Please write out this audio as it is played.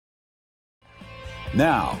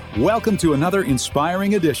Now, welcome to another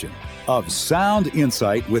inspiring edition of Sound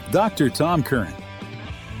Insight with Dr. Tom Curran.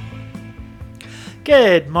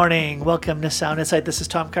 Good morning. Welcome to Sound Insight. This is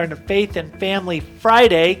Tom Curran of Faith and Family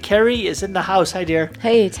Friday. Carrie is in the house. Hi, dear.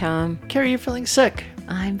 Hey, Tom. Carrie, you're feeling sick.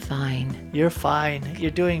 I'm fine. You're fine.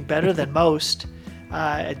 You're doing better than most.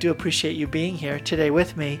 I do appreciate you being here today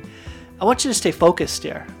with me. I want you to stay focused,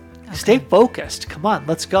 dear. Okay. Stay focused. Come on,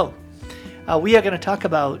 let's go. We are going to talk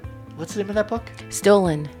about, what's the name of that book?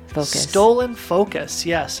 Stolen Focus. Stolen Focus,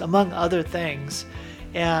 yes, among other things.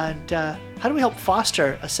 And how do we help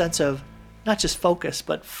foster a sense of not just focus,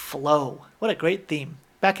 but flow? What a great theme.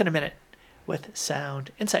 Back in a minute with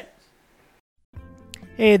Sound Insight.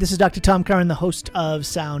 Hey, this is Dr. Tom Curran, the host of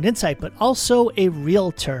Sound Insight, but also a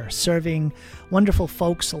realtor serving wonderful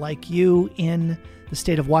folks like you in the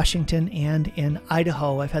state of Washington and in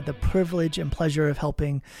Idaho. I've had the privilege and pleasure of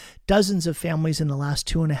helping dozens of families in the last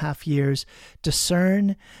 2.5 years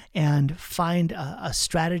discern and find a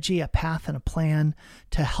strategy, a path, and a plan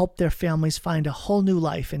to help their families find a whole new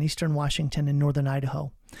life in Eastern Washington and Northern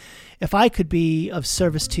Idaho. If I could be of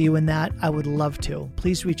service to you in that, I would love to.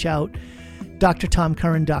 Please reach out,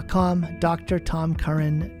 drtomcurran.com,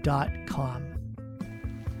 drtomcurran.com.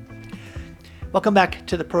 Welcome back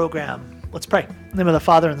to the program. Let's pray. In the name of the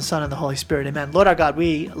Father, and the Son, and the Holy Spirit. Amen. Lord our God,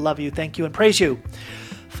 we love you, thank you, and praise you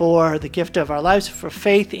for the gift of our lives, for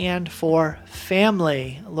faith, and for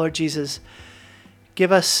family. Lord Jesus,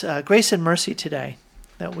 give us grace and mercy today,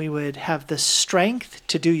 that we would have the strength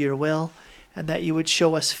to do your will, and that you would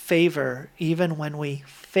show us favor even when we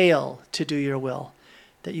fail to do your will,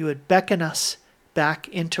 that you would beckon us back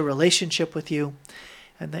into relationship with you,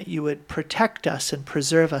 and that you would protect us and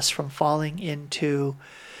preserve us from falling into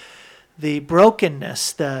the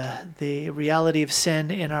brokenness, the reality of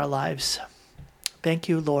sin in our lives. Thank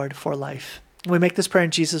you, Lord, for life. We make this prayer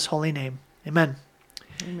in Jesus' holy name. Amen.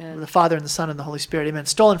 Amen. The Father, and the Son, and the Holy Spirit. Amen.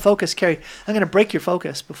 Stolen Focus, Carrie. I'm going to break your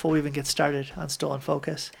focus before we even get started on Stolen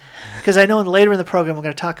Focus, because I know later in the program we're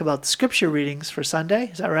going to talk about scripture readings for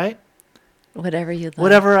Sunday. Is that right? Whatever you like.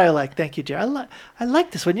 Whatever I like. Thank you, dear. I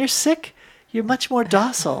like this. When you're sick, you're much more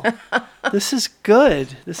docile. This is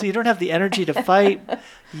good. You don't have the energy to fight.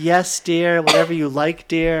 Yes, dear. Whatever you like,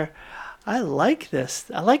 dear. I like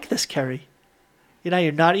this. I like this, Carrie.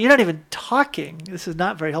 You're not even talking. This is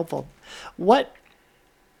not very helpful. What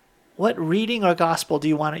reading or gospel do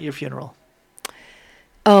you want at your funeral?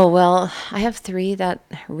 Oh, well, I have 3 that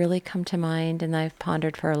really come to mind, and I've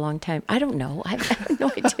pondered for a long time. I don't know. I have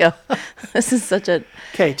no idea. This is such a...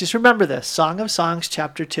 Okay, just remember this. Song of Songs,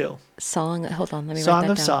 chapter 2. Hold on, let me Song write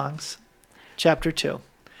that of down. Songs, chapter 2.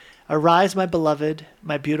 Arise, my beloved,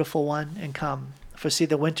 my beautiful one, and come. For see,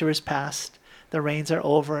 the winter is past, the rains are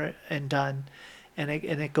over and done. And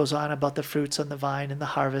it goes on about the fruits on the vine and the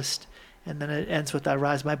harvest. And then it ends with,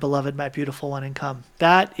 arise, my beloved, my beautiful one, and come.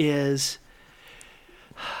 That's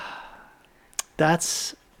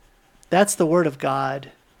the word of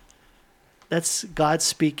God. That's God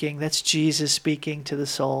speaking. That's Jesus speaking to the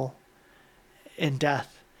soul in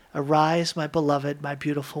death. Arise, my beloved, my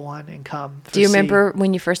beautiful one, and come. Do you remember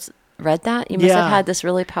when you first read that? You must have had this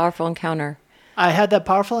really powerful encounter. I had that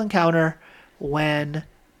powerful encounter when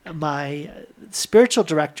my spiritual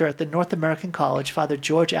director at the North American College, Father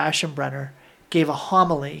George Aschenbrenner, gave a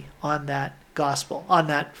homily on that gospel, on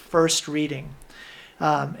that first reading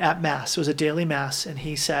at Mass. It was a daily Mass, and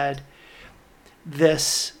he said,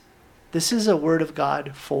 this is a word of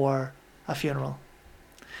God for a funeral.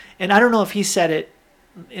 And I don't know if he said it,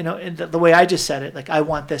 in the way I just said it, like, I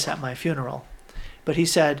want this at my funeral. But he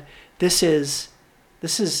said, this is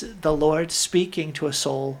the Lord speaking to a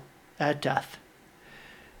soul at death.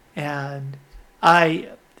 And I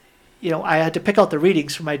had to pick out the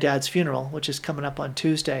readings for my dad's funeral, which is coming up on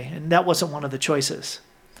Tuesday, and that wasn't one of the choices.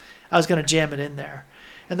 I was going to jam it in there.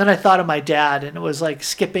 And then I thought of my dad, and it was like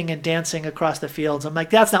skipping and dancing across the fields. I'm like,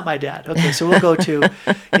 that's not my dad. Okay, so we'll go to,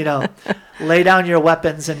 lay down your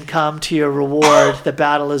weapons and come to your reward. The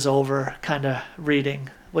battle is over kind of reading,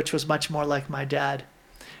 which was much more like my dad.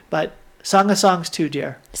 But Song of Songs too,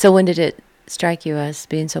 dear. So when did it strike you as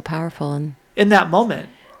being so powerful? And in that moment.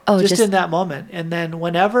 Oh, just in that moment. And then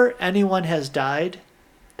whenever anyone has died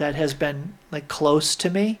that has been like close to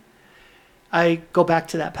me, I go back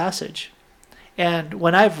to that passage. And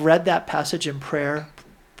when I've read that passage in prayer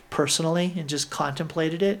personally and just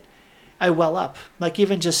contemplated it, I well up. Like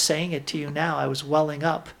even just saying it to you now, I was welling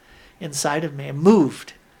up inside of me. I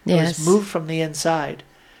moved. Yes. I was moved from the inside.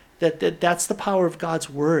 That's the power of God's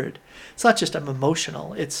word. It's not just I'm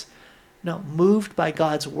emotional. It's moved by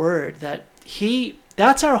God's word.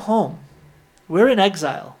 That's our home. We're in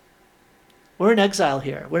exile. We're in exile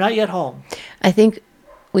here. We're not yet home. I think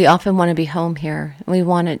we often want to be home here. We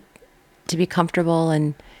want it to be comfortable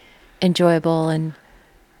and enjoyable, and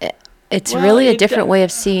it's really a different way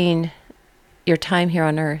of seeing your time here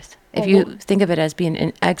on earth. If you think of it as being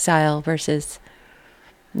in exile versus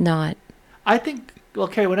not. I think, well,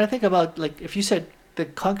 Carrie, when I think about, like, if you said the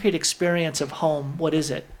concrete experience of home, what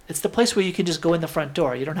is it? It's the place where you can just go in the front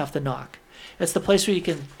door. You don't have to knock. It's the place where you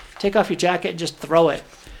can take off your jacket and just throw it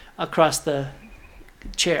across the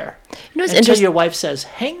chair. Until your wife says,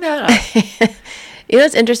 hang that up. You know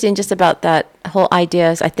what's interesting just about that whole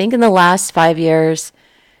idea is I think in the last 5 years,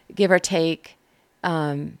 give or take,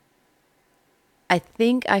 I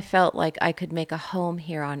think I felt like I could make a home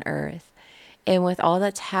here on earth. And with all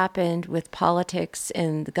that's happened with politics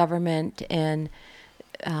and the government and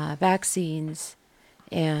vaccines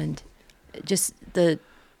and just the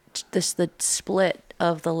split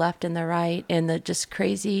of the left and the right and the just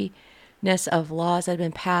craziness of laws that have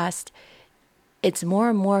been passed, it's more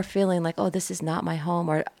and more feeling like, oh, this is not my home,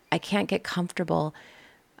 or I can't get comfortable.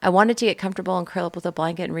 I wanted to get comfortable and curl up with a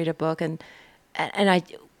blanket and read a book, and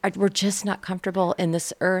we're just not comfortable in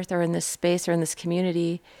this earth or in this space or in this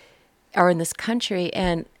community or in this country,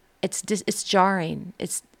 and it's jarring.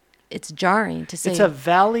 It's jarring to say. It's a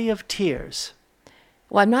valley of tears.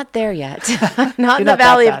 Well, I'm not there yet. I'm not in the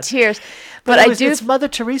valley of tears, but It's Mother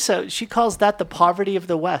Teresa. She calls that the poverty of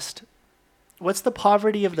the West. What's the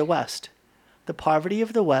poverty of the West? The poverty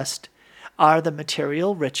of the West are the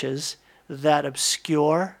material riches that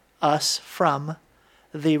obscure us from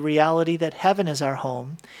the reality that heaven is our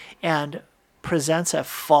home and presents a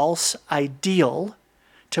false ideal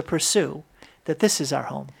to pursue that this is our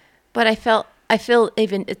home. But I feel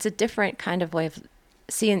even it's a different kind of way of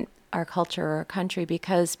seeing our culture or our country,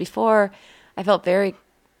 because before I felt very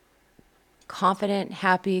confident,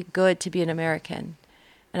 happy, good to be an American.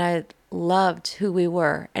 And I loved who we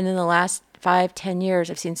were. And in the last 5-10 years,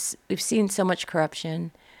 we've seen so much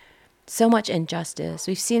corruption, so much injustice.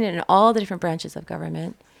 We've seen it in all the different branches of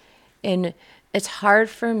government. And it's hard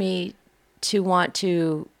for me to want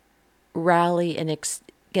to rally and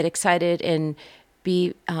get excited and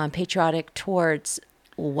be patriotic towards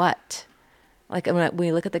what? Like when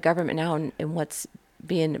we look at the government now and what's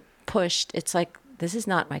being pushed, it's like, this is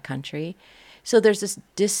not my country. So there's this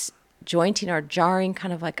disjointing or jarring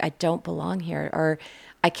kind of like, I don't belong here, or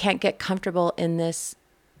I can't get comfortable in this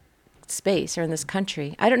space or in this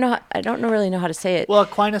country. I don't really know how to say it. Well,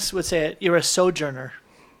 Aquinas would say it, you're a sojourner.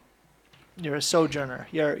 You're a sojourner.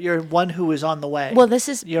 You're one who is on the way. Well, this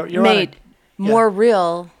is made more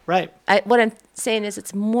real. Right. What I'm saying is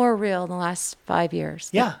it's more real in the last 5 years.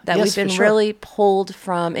 Yeah. That we've been really pulled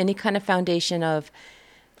from any kind of foundation of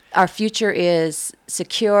our future is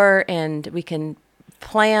secure and we can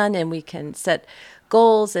plan and we can set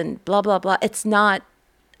goals and blah, blah, blah. It's not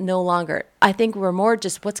no longer. I think we're more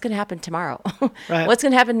just what's going to happen tomorrow. Right. What's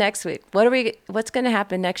going to happen next week? What's going to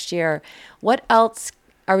happen next year? What else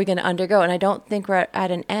are we going to undergo? And I don't think we're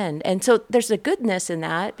at an end. And so there's a goodness in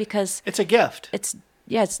that because it's a gift. It's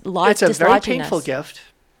a very painful gift,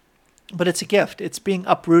 but it's a gift. It's being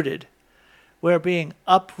uprooted. We're being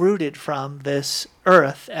uprooted from this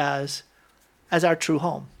earth as our true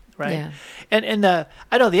home, right? Yeah. And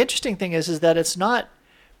I know the interesting thing is that it's not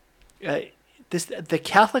the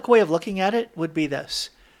Catholic way of looking at it would be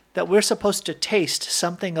this, that we're supposed to taste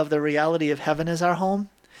something of the reality of heaven as our home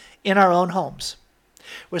in our own homes.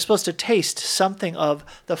 We're supposed to taste something of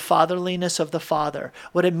the fatherliness of the Father,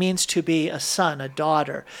 what it means to be a son, a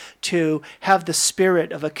daughter, to have the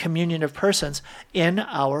spirit of a communion of persons in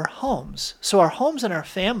our homes. So our homes and our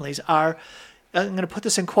families are, I'm going to put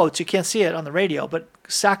this in quotes, you can't see it on the radio, but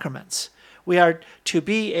sacraments. We are to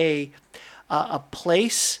be a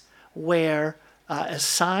place where a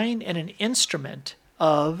sign and an instrument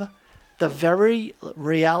of the very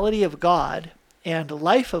reality of God and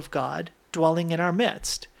life of God dwelling in our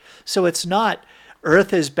midst. So it's not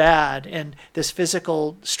earth is bad and this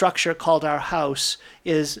physical structure called our house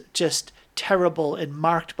is just terrible and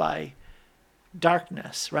marked by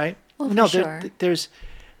darkness, right? Well, no, sure.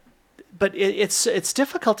 But it's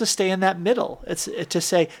difficult to stay in that middle. It's to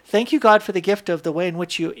say, thank you, God, for the gift of the way in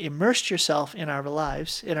which you immersed yourself in our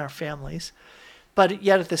lives, in our families. But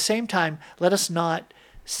yet at the same time, let us not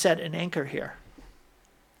set an anchor here.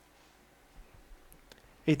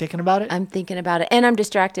 Are you thinking about it? I'm thinking about it. And I'm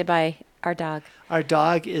distracted by our dog. Our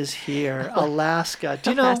dog is here. Alaska.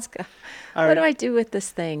 Do you know? Alaska. What do I do with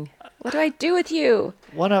this thing? What do I do with you?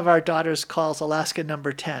 One of our daughters calls Alaska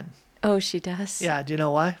number 10. Oh, she does? Yeah. Do you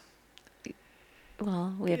know why?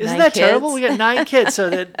 Well, we have Isn't 9 that kids. terrible? We got 9 kids, so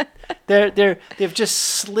that they've just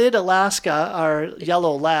slid Alaska, our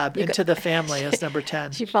yellow lab, into the family as number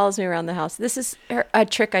 10. She follows me around the house. This is a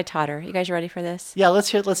trick I taught her. You guys ready for this? Yeah, let's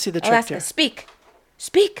see the trick Alaska, there. speak.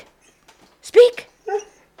 Speak. Speak.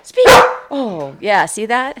 Speak. Oh, yeah. See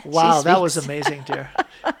that? Wow, She that was speaks. amazing, dear.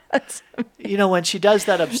 You know, when she does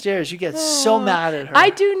that upstairs, you get so mad at her. I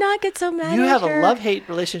do not get so mad You at have her. a love-hate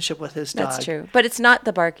relationship with his dog. That's true. But it's not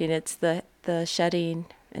the barking. It's the shedding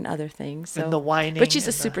and other things. So. And the whining. But she's a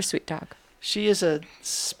and super sweet dog. She is a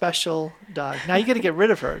special dog. Now you got to get rid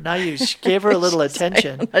of her. Now you gave her a little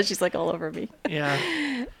attention. She's like all over me.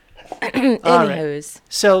 Yeah. All right. Anywho's.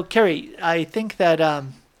 So, Carrie, I think that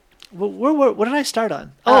what did I start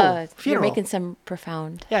on? You're funeral. making some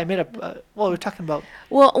profound. Yeah, I made a. Well, we were talking about.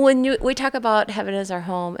 Well, when we talk about heaven as our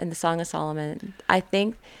home and the Song of Solomon, I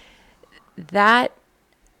think that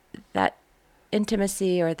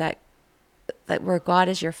intimacy or that where God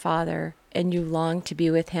is your Father and you long to be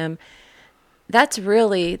with Him, that's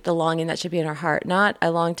really the longing that should be in our heart. Not I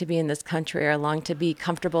long to be in this country or I long to be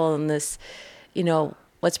comfortable in this,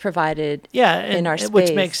 what's provided in our space.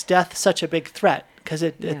 Which makes death such a big threat because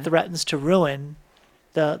it threatens to ruin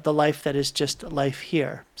the life that is just life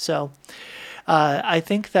here. So I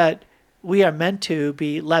think that we are meant to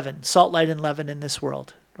be leaven, salt, light, and leaven in this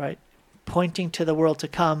world, right? Pointing to the world to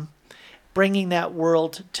come, bringing that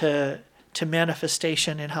world to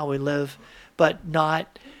manifestation in how we live, but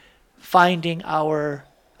not finding our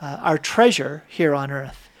treasure here on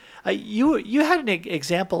earth. You had an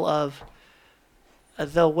example of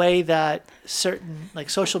the way that certain like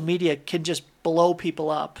social media can just blow people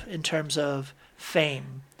up in terms of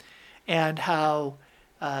fame, and how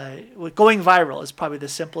going viral is probably the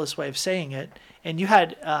simplest way of saying it. And you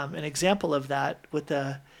had an example of that with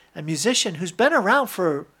a musician who's been around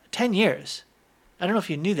for 10 years. I don't know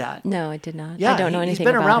if you knew that. No, I did not. Yeah, I don't know anything he's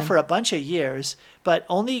been about around him. for a bunch of years, but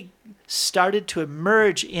only started to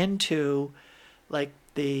emerge into like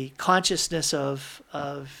the consciousness of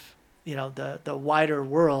the wider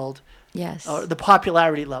world. Yes. Or the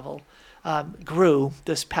popularity level grew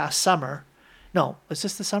this past summer. No, was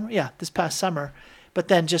this the summer? Yeah, this past summer. But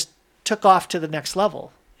then just took off to the next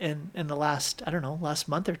level in the last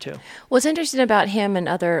month or two. What's interesting about him and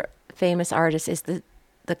other famous artists is the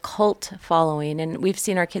cult following, and we've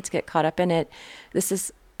seen our kids get caught up in it.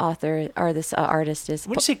 This artist is.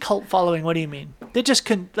 When you say cult following, what do you mean? They just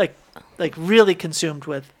like really consumed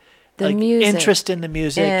with the like music, interest in the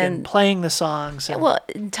music and playing the songs. And, well,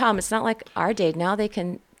 Tom, it's not like our day. Now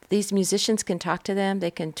these musicians can talk to them.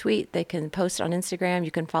 They can tweet. They can post on Instagram.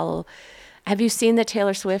 You can follow. Have you seen the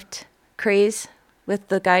Taylor Swift craze with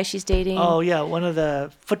the guy she's dating? Oh yeah, one of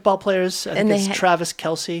the football players. I think it's Travis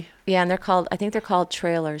Kelce. Yeah, and I think they're called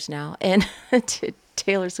trailers now. And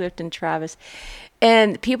Taylor Swift and Travis.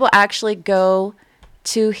 And people actually go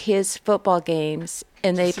to his football games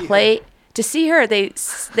and they play to see her. They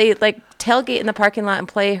like tailgate in the parking lot and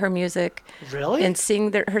play her music. Really? And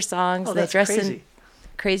sing her songs. Oh, they that's dress crazy. in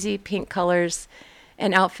crazy pink colors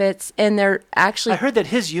and outfits, and they're actually. I heard that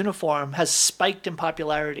his uniform has spiked in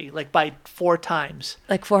popularity, like by 4 times.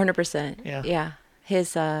 Like 400%. Yeah. Yeah.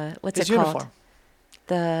 His what's His it called? uniform.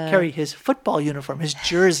 Carrie, his football uniform, his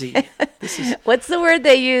jersey. This is what's the word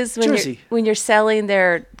they use when you're selling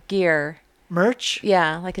their gear? Merch.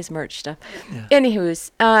 Yeah, like his merch stuff. Yeah.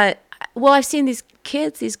 Anywho's, well, I've seen these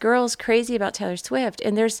kids, these girls, crazy about Taylor Swift,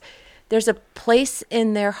 and there's a place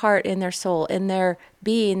in their heart, in their soul, in their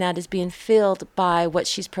being that is being filled by what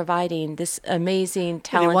she's providing. This amazing,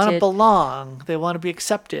 talented. They want to belong. They want to be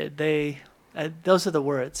accepted. Those are the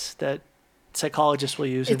words that psychologists will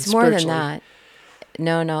use. It's more than that.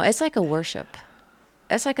 No, it's like a worship.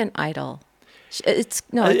 It's like an idol. It's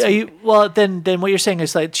no. It's, well, then what you're saying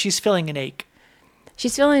is like she's feeling an ache.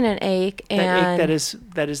 She's feeling an ache, and that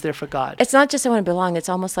is there for God. It's not just I want to belong. It's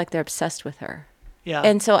almost like they're obsessed with her. Yeah.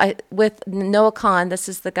 And so with Noah Kahan, this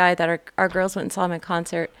is the guy that our girls went and saw him in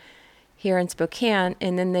concert here in Spokane,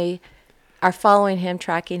 and then they are following him,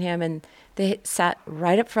 tracking him, and they sat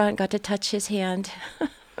right up front, got to touch his hand.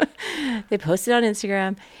 They posted on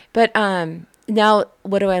Instagram, but now,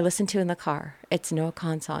 what do I listen to in the car? It's Noah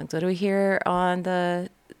Kahan songs. What do we hear on the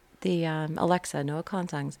Alexa? Noah Kahan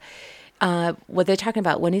songs. What they're talking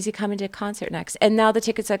about? When is he coming to a concert next? And now the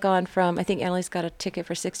tickets have gone from, I think Annalise got a ticket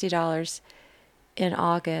for $60 in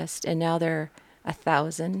August, and now they're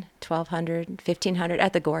 $1,000, $1,200, $1,500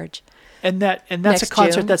 at the Gorge. And that's next a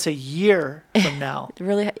concert June. that's a year from now. The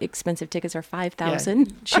really expensive tickets are $5,000.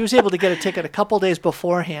 Yeah. She was able to get a ticket a couple days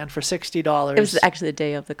beforehand for $60. It was actually the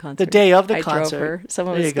day of the concert. The day of the I concert. drove her.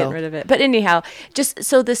 Someone There was you go. getting rid of it. But anyhow, just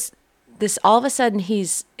so this this all of a sudden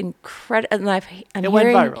he's incredible. And I'm It went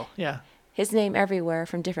hearing viral. Yeah. his name everywhere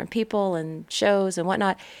from different people and shows and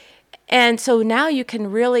whatnot. And so now you can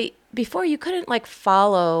really, before you couldn't like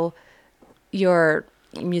follow your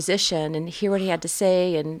musician and hear what he had to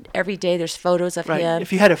say, and every day there's photos of Right. him.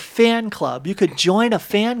 If you had a fan club, you could join a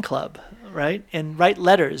fan club, right? And write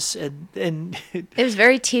letters and It was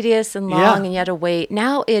very tedious and long, Yeah. and you had to wait.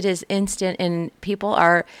 Now it is instant, and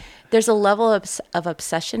there's a level of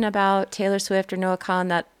obsession about Taylor Swift or Noah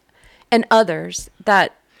Kahan and others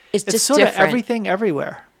that is it's just sort different. of everything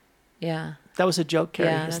everywhere. Yeah. That was a joke, Carrie.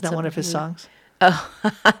 Yeah, Isn't that's that one of his a- songs? Oh.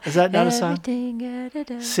 Is that not a song? Everything,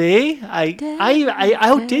 da-da-da. See, I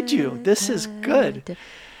outdid you. This is good.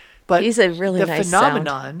 But He's a really the nice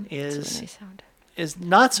phenomenon It's a really is nice sound. is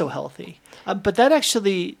not so healthy. But that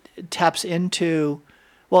actually taps into.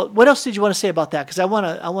 Well, what else did you want to say about that? Because I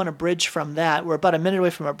want to bridge from that. We're about a minute away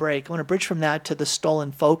from a break. I want to bridge from that to the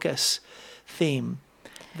stolen focus theme.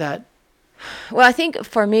 That Well, I think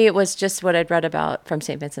for me, it was just what I'd read about from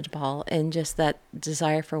St. Vincent de Paul, and just that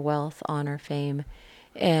desire for wealth, honor, fame,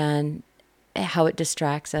 and how it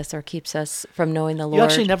distracts us or keeps us from knowing the Lord. you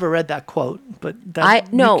actually never read that quote, but that,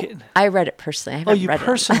 I read it personally. I haven't you read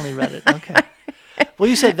personally read it. Okay. Well,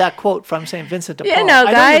 you said that quote from St. Vincent de Paul. You know,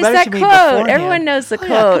 I guys, you read it that to me quote. beforehand. Everyone knows the Oh,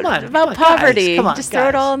 quote yeah, about guys, poverty. come on, just throw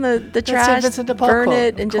it all in the That's trash, St. Vincent de Paul burn quote,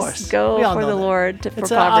 it, and of just course. go We all for know the that. Lord for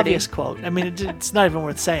It's an poverty. obvious quote. I mean, it's not even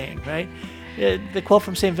worth saying, right? The quote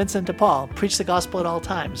from St. Vincent de Paul: "Preach the gospel at all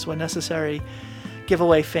times, when necessary. Give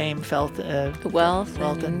away fame, Wealth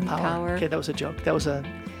and and power." Okay, that was a joke. That was a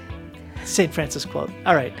St. Francis quote.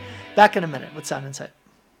 All right, back in a minute with Sound Insight.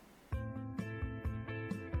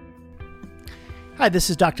 Hi, this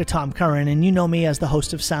is Dr. Tom Curran, and you know me as the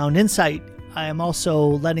host of Sound Insight. I am also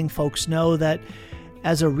letting folks know that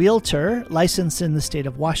as a realtor licensed in the state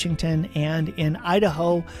of Washington and in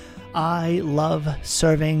Idaho, I love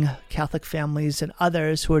serving Catholic families and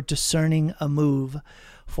others who are discerning a move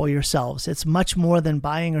for yourselves. It's much more than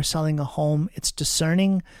buying or selling a home. It's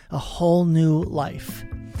discerning a whole new life.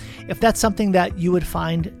 If that's something that you would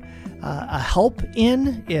find a help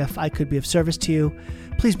in, if I could be of service to you,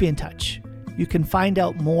 please be in touch. You can find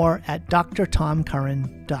out more at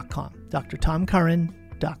drtomcurran.com.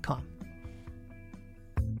 drtomcurran.com.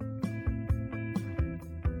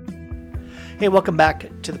 Hey, welcome back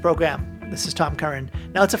to the program. This is Tom Curran.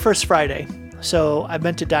 Now it's a First Friday, so I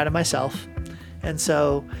meant to die to myself. And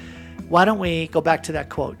so why don't we go back to that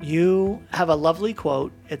quote? You have a lovely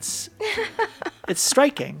quote. It's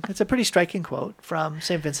striking. It's a pretty striking quote from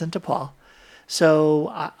St. Vincent de Paul. So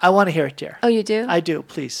I want to hear it, dear. Oh, you do? I do,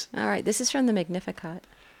 please. All right. This is from the Magnificat.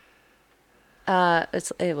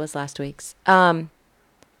 It was last week's. It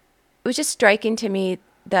was just striking to me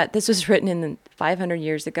that this was written in 500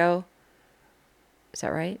 years ago. Is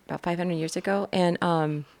that right? About 500 years ago.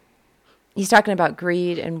 And he's talking about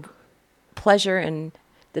greed and pleasure and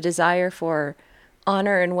the desire for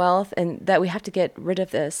honor and wealth, and that we have to get rid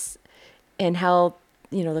of this, and how,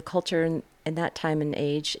 the culture in that time and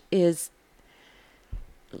age is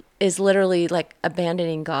literally like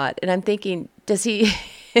abandoning God. And I'm thinking, does he,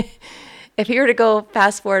 if he were to go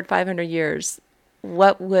fast forward 500 years,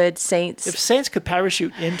 what would saints... If saints could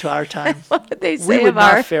parachute into our time, what would they say we would of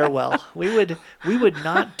not our... fare well. We would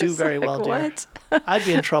not do very like, well, dear. what? I'd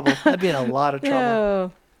be in trouble. I'd be in a lot of trouble.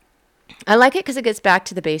 No. I like it because it gets back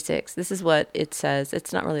to the basics. This is what it says.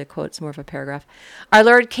 It's not really a quote, it's more of a paragraph. Our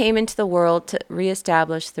Lord came into the world to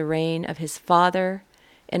reestablish the reign of his Father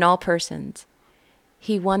in all persons.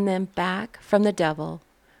 He won them back from the devil,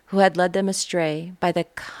 who had led them astray by the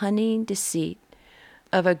cunning deceit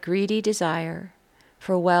of a greedy desire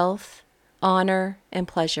for wealth, honor, and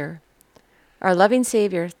pleasure. Our loving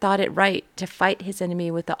Savior thought it right to fight his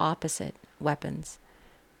enemy with the opposite weapons: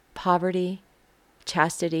 poverty,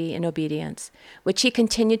 chastity, and obedience, which he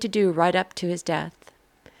continued to do right up to his death.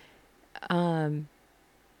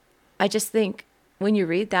 I just think when you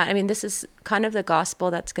read that, this is kind of the gospel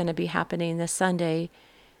that's going to be happening this Sunday,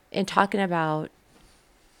 in talking about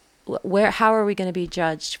how are we going to be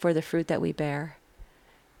judged for the fruit that we bear.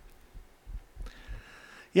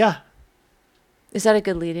 Yeah. Is that a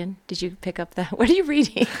good lead-in? Did you pick up that? What are you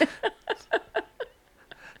reading?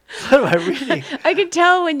 What am I reading? I can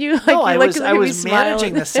tell when you No, I look was at me managing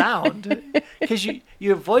smiling. the sound because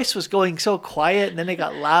your voice was going so quiet, and then it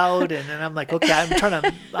got loud, and then I'm like, okay,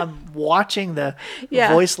 I'm watching the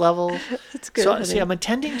Yeah. voice level. It's good. So honey. see, I'm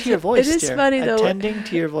attending to your voice. It is dear. funny, though. Attending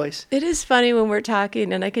to your voice. It is funny when we're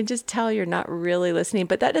talking, and I can just tell you're not really listening,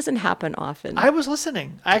 but that doesn't happen often. I was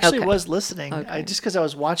listening. I actually Okay. was listening. Okay. Just because I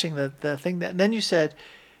was watching the thing and then you said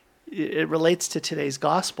it relates to today's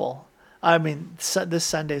gospel. I mean, this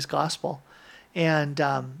Sunday's gospel. And,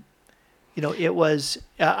 it was,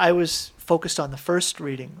 I was focused on the first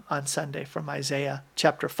reading on Sunday from Isaiah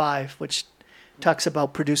chapter 5, which talks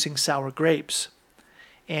about producing sour grapes.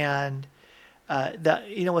 And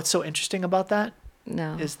what's so interesting about that?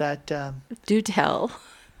 No. Is that Do tell.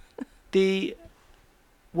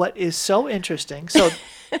 what is so interesting, so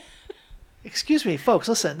excuse me, folks,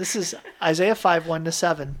 listen, this is Isaiah 5,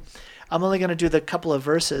 1-7. I'm only going to do the couple of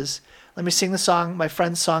verses. Let me sing the song, my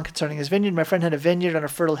friend's song concerning his vineyard. My friend had a vineyard on a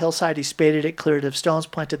fertile hillside. He spaded it, cleared it of stones,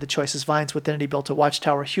 planted the choicest vines within it. He built a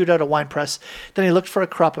watchtower, hewed out a winepress. Then he looked for a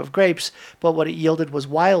crop of grapes, but what it yielded was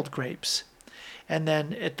wild grapes. And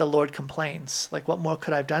then the Lord complains, like, what more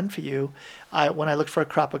could I have done for you? When I looked for a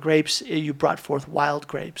crop of grapes, you brought forth wild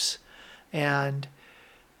grapes. And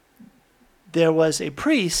there was a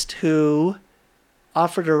priest who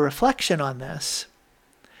offered a reflection on this,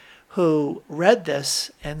 who read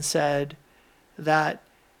this and said that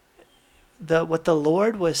what the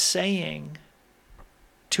Lord was saying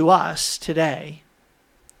to us today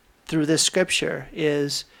through this scripture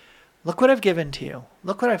is, look what I've given to you.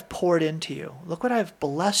 Look what I've poured into you. Look what I've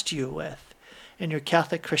blessed you with in your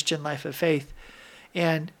Catholic Christian life of faith.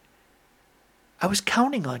 And I was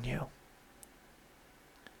counting on you.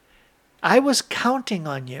 I was counting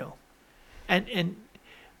on you. And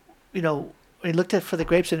we looked at for the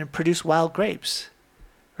grapes and it produced wild grapes,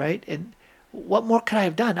 right? And what more could I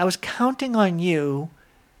have done? I was counting on you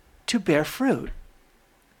to bear fruit.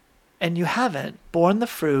 And you haven't borne the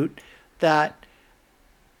fruit that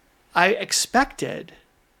I expected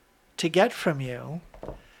to get from you,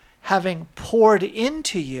 having poured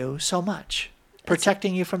into you so much,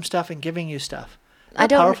 protecting you from stuff and giving you stuff.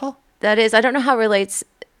 Powerful? That is. I don't know how it relates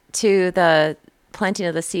to the planting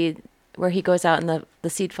of the seed, where he goes out and the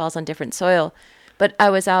seed falls on different soil. But I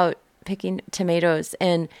was out picking tomatoes,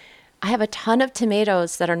 and I have a ton of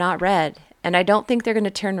tomatoes that are not red, and I don't think they're going to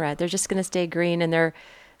turn red. They're just going to stay green, and they're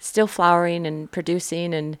still flowering and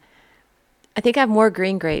producing. And I think I have more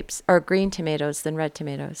green grapes or green tomatoes than red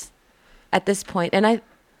tomatoes at this point. And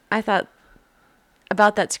I thought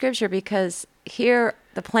about that scripture, because here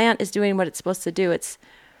the plant is doing what it's supposed to do. It's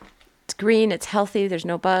green, it's healthy, there's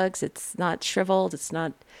no bugs, it's not shriveled, it's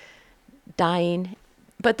not dying.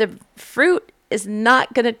 But the fruit is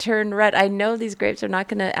not going to turn red. I know these grapes are not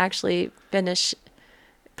going to actually finish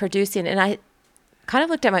producing. And I kind of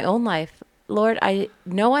looked at my own life. Lord, I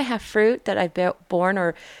know I have fruit that I've borne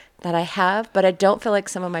or that I have, but I don't feel like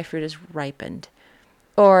some of my fruit is ripened,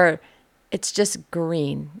 or it's just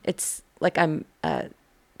green. It's like I'm a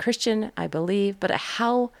Christian, I believe, but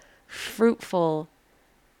how fruitful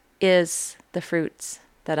is the fruits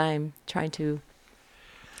that I'm trying to,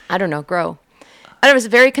 grow? And it was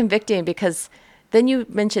very convicting, because then you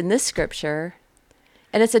mentioned this scripture,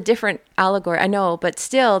 and it's a different allegory, I know, but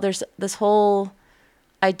still there's this whole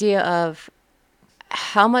idea of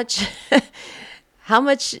how much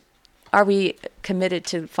are we committed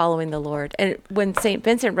to following the Lord? And when St.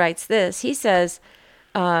 Vincent writes this, he says,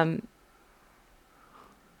 he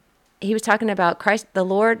was talking about Christ, the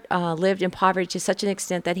Lord lived in poverty to such an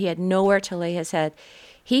extent that he had nowhere to lay his head.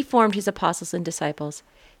 He formed his apostles and disciples,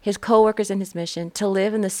 his co-workers in his mission, to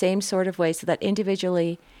live in the same sort of way, so that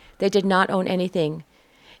individually they did not own anything.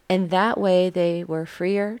 And that way they were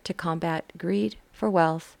freer to combat greed for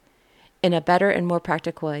wealth in a better and more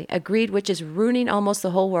practical way, a greed which is ruining almost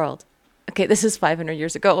the whole world. Okay, this is 500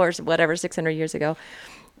 years ago or whatever, 600 years ago.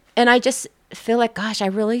 And I just feel like, gosh, I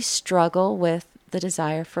really struggle with the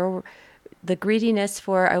desire for the greediness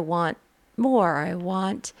for I want more, or I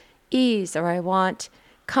want ease, or I want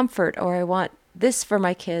comfort, or I want this for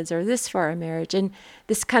my kids, or this for our marriage. And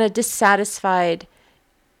this kind of dissatisfied,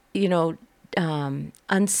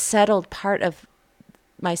 unsettled part of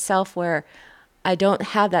myself, where I don't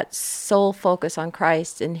have that sole focus on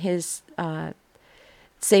Christ and his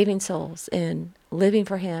saving souls and living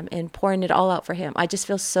for him and pouring it all out for him. I just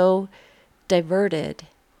feel so diverted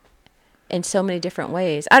in so many different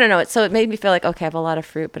ways. I don't know. So it made me feel like, okay, I have a lot of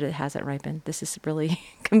fruit, but it hasn't ripened. This is really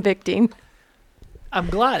convicting.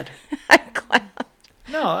 I'm glad. I'm glad.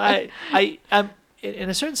 No, I'm in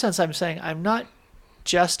a certain sense, I'm saying I'm not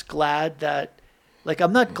just glad that, like,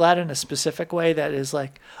 I'm not glad in a specific way that is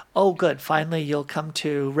like, oh, good, finally you'll come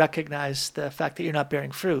to recognize the fact that you're not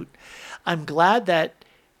bearing fruit. I'm glad that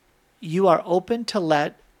you are open to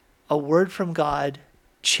let a word from God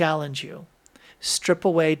challenge you, strip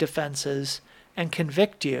away defenses, and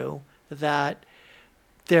convict you that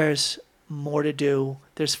there's more to do,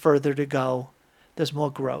 there's further to go, there's more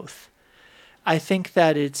growth. I think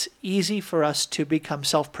that it's easy for us to become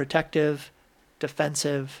self-protective,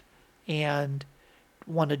 defensive, and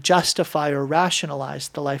want to justify or rationalize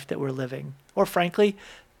the life that we're living, or frankly,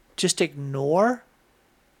 just ignore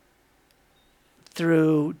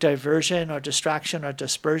through diversion or distraction or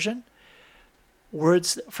dispersion,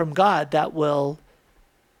 words from God that will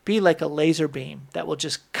be like a laser beam that will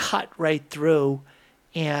just cut right through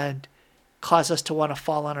and cause us to want to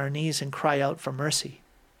fall on our knees and cry out for mercy.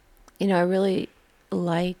 You know, I really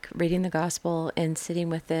like reading the gospel and sitting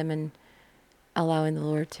with them and allowing the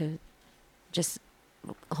Lord to just,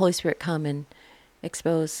 Holy Spirit, come and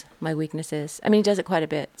expose my weaknesses. I mean, he does it quite a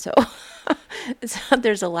bit, so it's not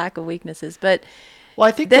there's a lack of weaknesses, but well,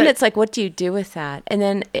 I think then it's like, what do you do with that? And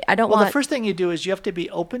then I don't want... the first thing you do is you have to be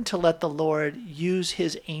open to let the Lord use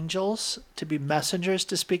his angels to be messengers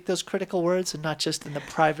to speak those critical words, and not just in the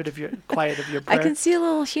quiet of your prayer. I can see a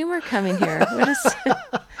little humor coming here. What is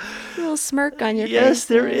a little smirk on your face? Yes,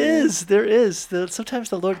 there is. There is. Sometimes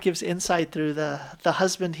the Lord gives insight through the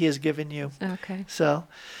husband he has given you. Okay. So...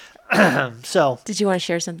 Did you want to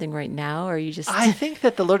share something right now, or are you just... I think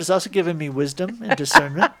that the Lord has also given me wisdom and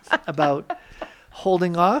discernment about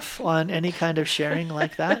holding off on any kind of sharing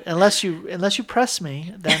like that. Unless you press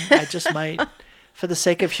me, then I just might, for the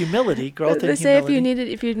sake of humility, growth in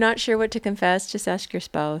humility. If you're not sure what to confess, just ask your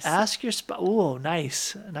spouse. Ask your spouse. Oh,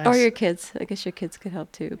 nice. Or your kids. I guess your kids could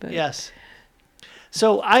help too. But yes.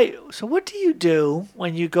 So what do you do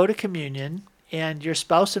when you go to communion and your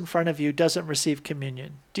spouse in front of you doesn't receive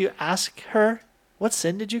communion? Do you ask her, what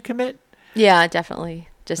sin did you commit? Yeah, definitely.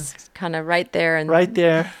 Just kind of right there. Right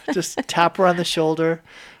there. Just tap her on the shoulder.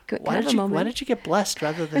 Why did you get blessed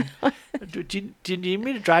rather than... do you need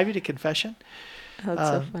me to drive you to confession? Oh, that's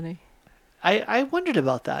so funny. I wondered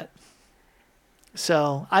about that.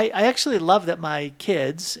 So I actually love that my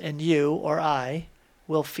kids and you or I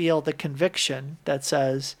will feel the conviction that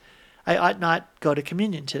says, I ought not go to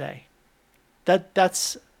communion today.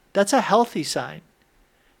 That's a healthy sign.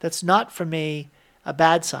 That's not, for me, a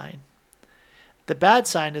bad sign. The bad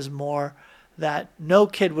sign is more that no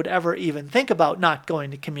kid would ever even think about not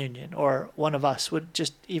going to communion, or one of us would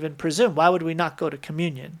just even presume, why would we not go to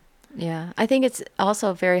communion? Yeah, I think it's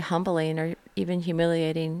also very humbling or even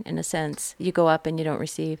humiliating in a sense. You go up and you don't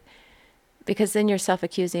receive, because then you're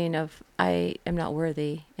self-accusing of, I am not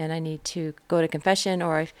worthy and I need to go to confession,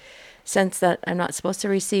 or I sense that I'm not supposed to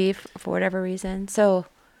receive for whatever reason. So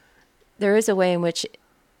there is a way in which,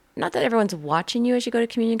 not that everyone's watching you as you go to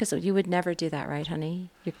communion, because you would never do that, right, honey?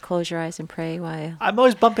 You close your eyes and pray while... I'm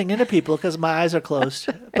always bumping into people because my eyes are closed,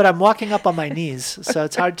 but I'm walking up on my knees, so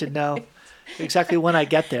it's hard to know exactly when I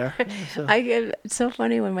get there. So. It's so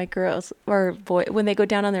funny when my girls or boy, when they go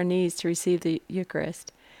down on their knees to receive the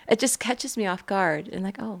Eucharist. It just catches me off guard and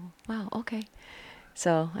like, oh, wow, okay.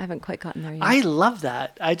 So I haven't quite gotten there yet. I love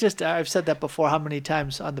that. I've said that before how many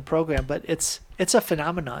times on the program, but it's a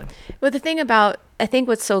phenomenon. Well, the thing about, I think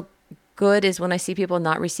what's so good is when I see people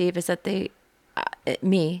not receive is that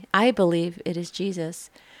I believe it is Jesus,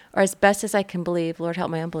 or as best as I can believe, Lord, help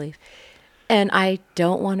my unbelief. And I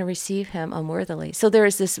don't want to receive him unworthily. So there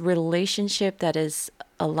is this relationship that is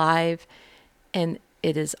alive, and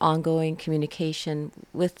it is ongoing communication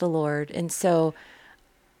with the Lord. And so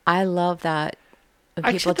I love that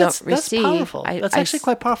when people don't receive. That's powerful. That's actually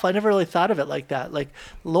quite powerful. I never really thought of it like that. Like,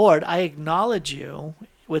 Lord, I acknowledge you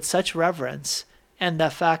with such reverence, and the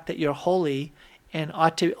fact that you're holy and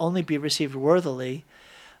ought to only be received worthily,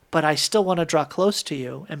 but I still want to draw close to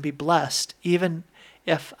you and be blessed, even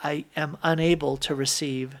if I am unable to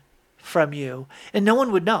receive from you. And no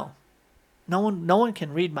one would know. No one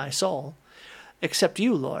can read my soul except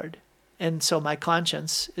you, Lord. And so my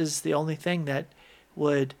conscience is the only thing that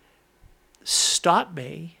would stop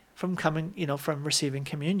me from coming, from receiving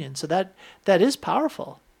communion. So that is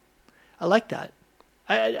powerful. I like that.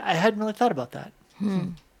 I hadn't really thought about that.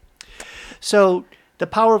 So the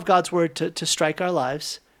power of God's word to strike our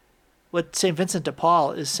lives, what St. Vincent de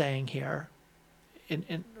Paul is saying here,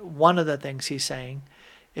 in one of the things he's saying,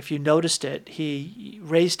 if you noticed it, he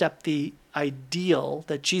raised up the ideal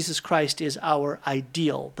that Jesus Christ is our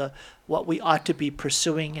ideal, what we ought to be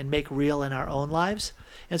pursuing and make real in our own lives.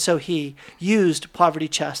 And so he used poverty,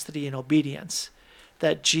 chastity, and obedience,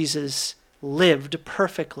 that Jesus lived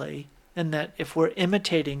perfectly, and that if we're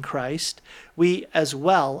imitating Christ, we as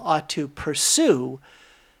well ought to pursue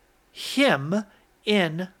him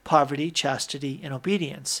in poverty, chastity, and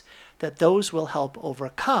obedience, that those will help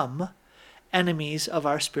overcome enemies of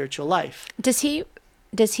our spiritual life. Does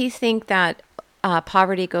he think that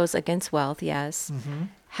poverty goes against wealth? Yes. Mm-hmm.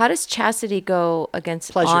 How does chastity go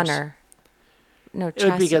against Pleasures. Honor? No, chastity.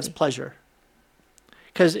 It would be against pleasure.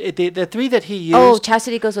 Because the three that he used... Oh,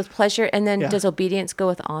 chastity goes with pleasure, and then does obedience go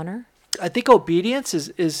with honor? I think obedience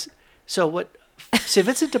is so what See,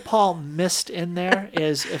 Vincent de Paul missed in there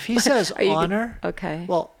is if he says Are you- honor. Okay.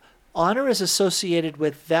 Well, honor is associated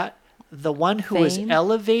with the one who is Fame?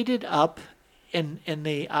 elevated up in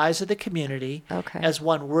the eyes of the community Okay. as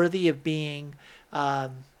one worthy of being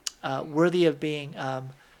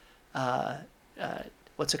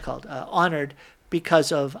what's it called, honored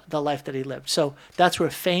because of the life that he lived. So that's where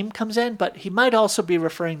fame comes in, but he might also be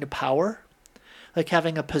referring to power, like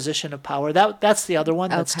having a position of power. That's the other one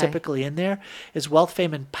that's Okay. typically in there is wealth,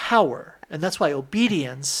 fame, and power. And that's why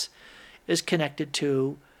obedience is connected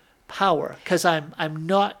to power, because I'm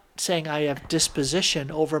not saying I have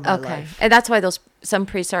disposition over my Okay. life. And that's why some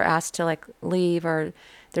priests are asked to like leave or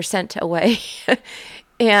they're sent away.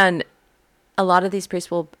 And a lot of these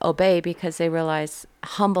priests will obey because they realize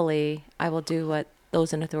humbly, I will do what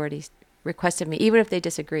those in authority requested me, even if they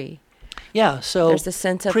disagree. Yeah, so There's a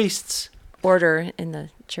sense of priests, order in the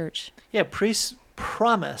church. priests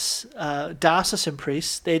promise, diocesan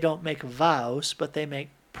priests, they don't make vows, but they make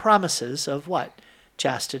promises of what?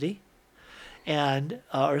 Chastity and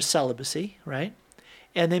or celibacy, right?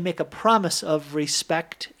 And they make a promise of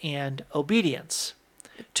respect and obedience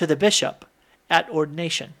to the bishop at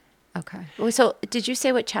ordination. Okay. Well, so did you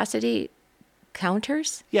say what chastity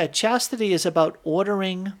counters? Yeah, chastity is about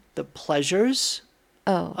ordering the pleasures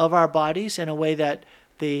Oh, of our bodies in a way that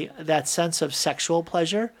that sense of sexual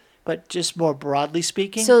pleasure, but just more broadly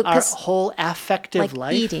speaking, So, our 'cause whole affective like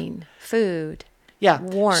life. eating, food. Yeah.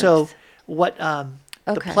 warmth. So what the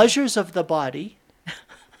Okay. pleasures of the body.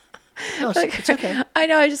 No, it's okay. I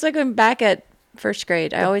know. I just like going back at first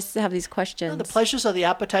grade. I always have these questions. No, the pleasures of the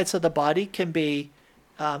appetites of the body can be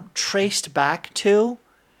traced back to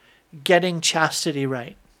getting chastity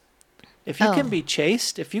right. If you can Oh. be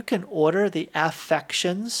chaste, if you can order the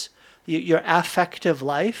affections, your affective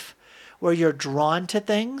life, where you're drawn to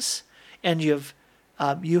things, and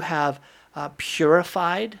you have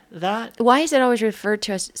purified that. Why is it always referred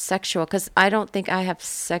to as sexual? Because I don't think I have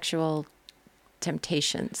sexual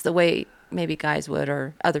temptations the way maybe guys would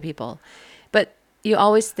or other people. But you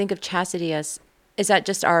always think of chastity as, is that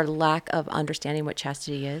just our lack of understanding what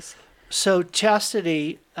chastity is? So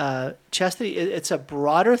chastity, it's a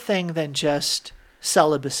broader thing than just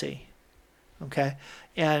celibacy. Okay,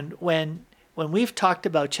 and when we've talked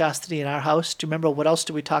about chastity in our house, do you remember what else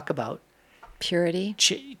do we talk about? Purity?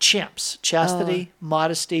 Champs, chastity,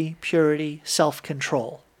 modesty, purity,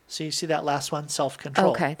 self-control. So you see that last one,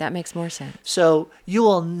 self-control. Okay, that makes more sense. So you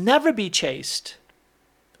will never be chaste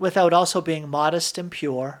without also being modest and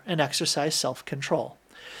pure and exercise self-control.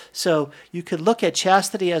 So you could look at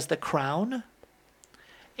chastity as the crown,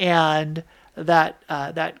 and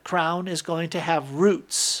that crown is going to have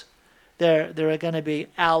roots. There are going to be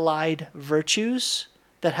allied virtues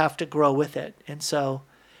that have to grow with it. And so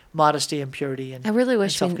modesty and purity and I really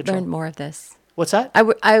wish we self-control. learned more of this. What's that?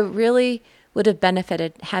 I really would have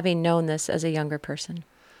benefited having known this as a younger person.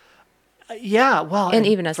 Yeah, well, And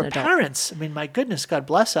even as for an adult. parents, I mean, my goodness, God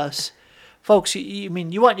bless us. Folks, you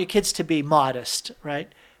mean, you want your kids to be modest,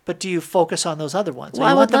 right? But do you focus on those other ones? Well, Or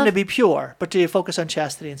I you want would them to love- be pure, but do you focus on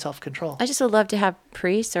chastity and self-control? I just would love to have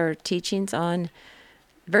priests or teachings on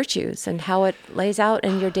virtues and how it lays out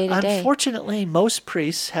in your day to day. Unfortunately, most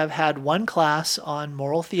priests have had one class on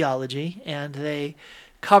moral theology, and they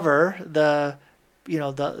cover the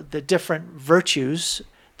different virtues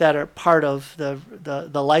that are part of the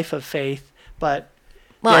life of faith. But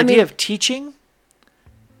Well, the I idea mean- of teaching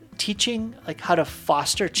like how to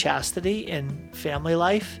foster chastity in family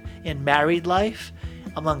life, in married life,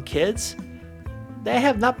 among kids, they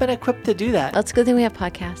have not been equipped to do that. That's a good thing we have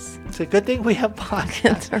podcasts. It's a good thing we have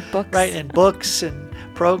podcasts. Or books. Right, and books and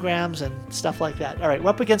programs and stuff like that. All right,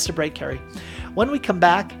 we're up against a break, Carrie. When we come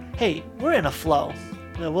back, hey, we're in a flow.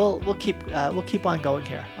 We'll keep on going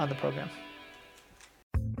here on the program.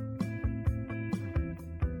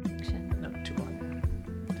 No, too long.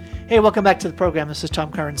 Hey, welcome back to the program. This is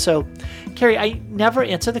Tom Curran. So, Carrie, I never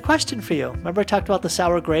answered the question for you. Remember I talked about the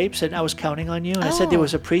sour grapes and I was counting on you, and I said there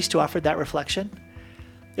was a priest who offered that reflection?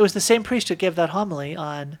 It was the same priest who gave that homily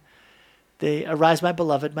on the Arise, My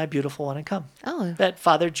Beloved, My Beautiful One, and Come. Oh, That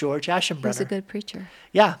Father George Aschenbrenner. he's a good preacher.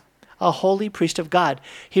 Yeah, a holy priest of God.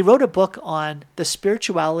 He wrote a book on the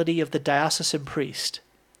spirituality of the diocesan priest,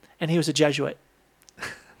 and he was a Jesuit.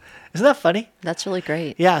 Isn't that funny? That's really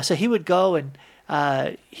great. Yeah, so he would go and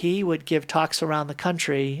he would give talks around the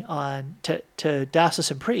country to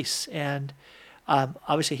diocesan priests, and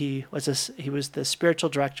obviously he was the spiritual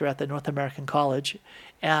director at the North American College,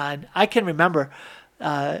 and I can remember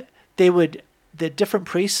the different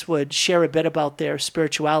priests would share a bit about their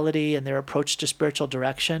spirituality and their approach to spiritual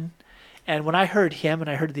direction, and when I heard him and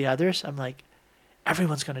I heard the others, I'm like,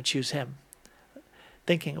 everyone's going to choose him.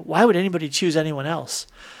 thinking, why would anybody choose anyone else?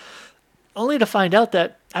 Only to find out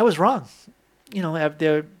that I was wrong.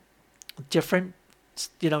 They're different,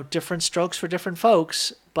 different strokes for different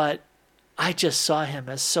folks, but I just saw him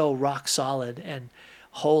as so rock solid and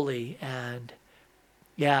holy. And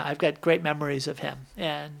yeah, I've got great memories of him.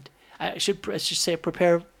 And I should say a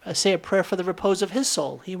prayer for the repose of his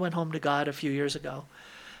soul. He went home to God a few years ago,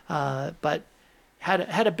 but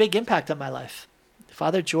had a big impact on my life.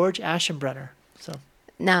 Father George Aschenbrenner. So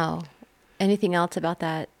now, anything else about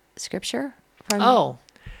that scripture from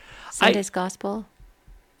Sunday's Gospel?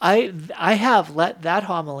 I have let that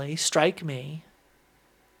homily strike me,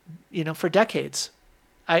 for decades.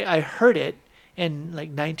 I heard it in like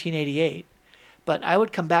 1988, but I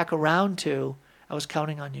would come back around to, I was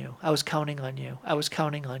counting on you. I was counting on you. I was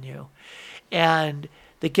counting on you. And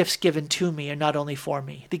the gifts given to me are not only for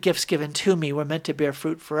me. The gifts given to me were meant to bear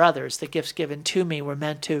fruit for others. The gifts given to me were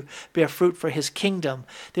meant to bear fruit for his kingdom.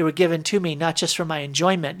 They were given to me not just for my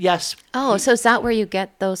enjoyment. Yes. Oh, so is that where you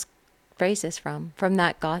get those phrases from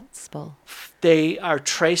that gospel? They are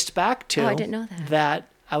traced back to I didn't know that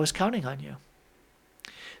I was counting on you.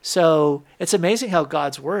 So it's amazing how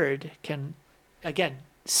God's word can, again,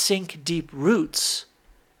 sink deep roots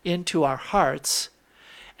into our hearts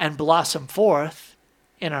and blossom forth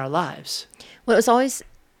in our lives. Well, it was always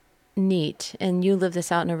neat, and you live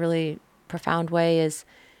this out in a really profound way, is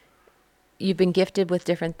you've been gifted with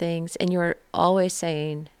different things, and you're always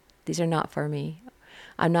saying, these are not for me.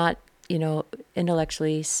 I'm not,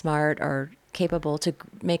 intellectually smart or capable to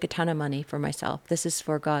make a ton of money for myself. This is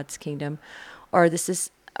for God's kingdom. Or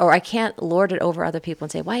I can't lord it over other people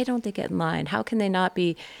and say, why don't they get in line? How can they not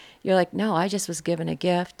be? You're like, no, I just was given a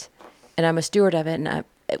gift, and I'm a steward of it, and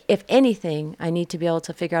if anything, I need to be able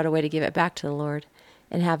to figure out a way to give it back to the Lord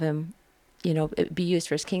and have him, be used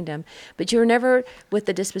for his kingdom. But you were never with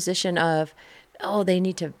the disposition of, oh, they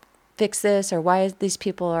need to fix this, or why these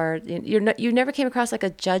people are, you never came across like a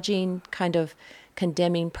judging kind of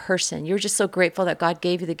condemning person. You were just so grateful that God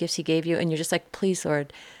gave you the gifts he gave you. And you're just like, please,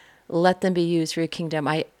 Lord, let them be used for your kingdom.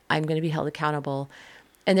 I'm going to be held accountable.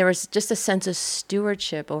 And there was just a sense of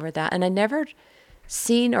stewardship over that. And I never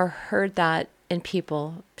seen or heard that in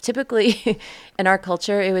people. Typically in our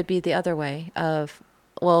culture, it would be the other way of,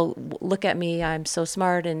 well, look at me, I'm so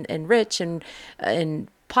smart and rich and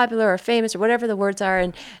popular or famous or whatever the words are,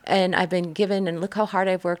 and I've been given, and look how hard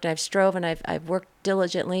I've worked, and I've strove, and I've worked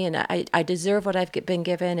diligently, and I deserve what I've been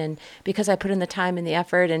given, and because I put in the time and the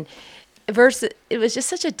effort, and versus, it was just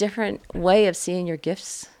such a different way of seeing your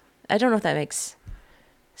gifts. I don't know if that makes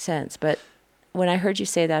sense, but when I heard you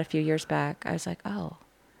say that a few years back, I was like, oh.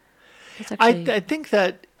 I think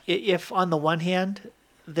that if on the one hand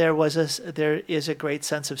there is a great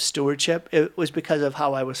sense of stewardship, it was because of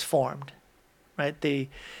how I was formed, right? The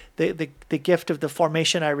gift of the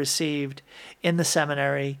formation I received in the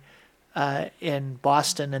seminary, in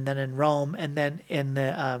Boston, and then in Rome, and then in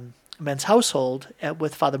the men's household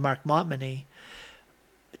with Father Mark Montmagny,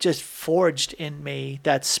 just forged in me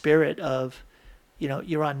that spirit of,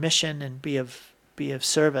 you're on mission and be of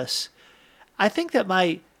service. I think that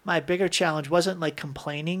my bigger challenge wasn't like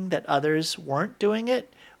complaining that others weren't doing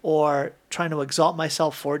it or trying to exalt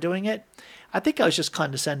myself for doing it. I think I was just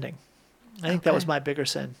condescending. I think that was my bigger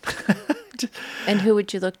sin. And who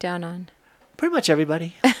would you look down on? Pretty much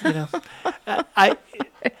everybody.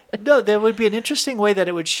 No, there would be an interesting way that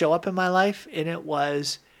it would show up in my life, and it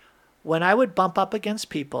was when I would bump up against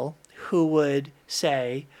people who would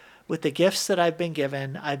say, with the gifts that I've been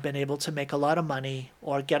given, I've been able to make a lot of money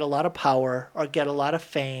or get a lot of power or get a lot of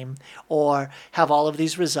fame or have all of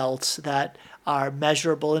these results that are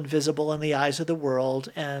measurable and visible in the eyes of the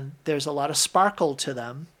world, and there's a lot of sparkle to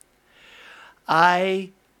them.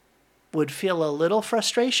 I would feel a little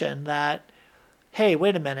frustration that, hey,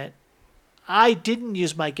 wait a minute, I didn't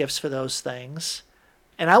use my gifts for those things,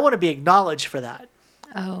 and I want to be acknowledged for that.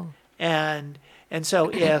 Oh. And so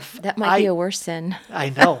if that might be a worse sin. I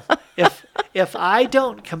know. If I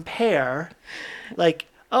don't compare, like,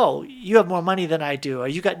 oh, you have more money than I do, or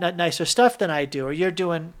you got nicer stuff than I do, or you're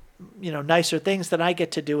doing, nicer things than I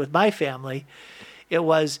get to do with my family, it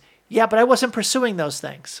was, yeah, but I wasn't pursuing those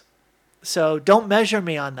things. So don't measure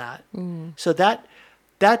me on that. Mm. So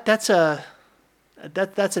that's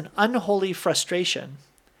an unholy frustration.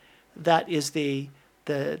 That is the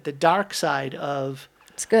dark side of.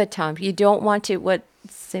 It's good, Tom. You don't want to, what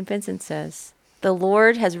St. Vincent says, the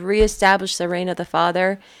Lord has reestablished the reign of the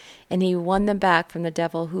Father, and he won them back from the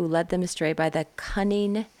devil who led them astray by the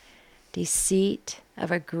cunning deceit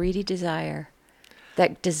of a greedy desire.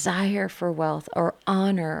 That desire for wealth or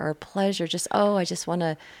honor or pleasure, I just want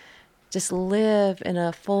to just live in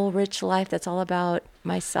a full, rich life that's all about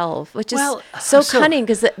myself, which is Well, so so- cunning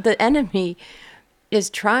because the enemy is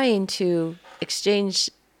trying to exchange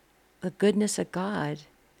the goodness of God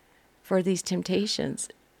for these temptations.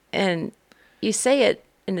 And you say it,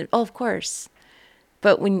 and oh, of course.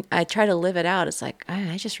 But when I try to live it out, it's like,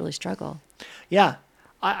 I just really struggle. Yeah,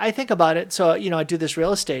 I think about it. So I do this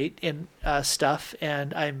real estate in stuff,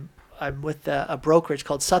 and I'm with a brokerage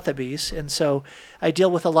called Sotheby's, and so I deal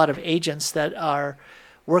with a lot of agents that are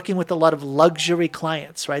working with a lot of luxury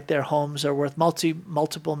clients. Right, their homes are worth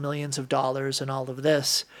multiple millions of dollars, and all of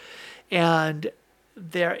this, and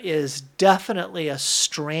there is definitely a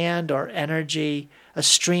strand or energy, a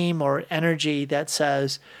stream or energy that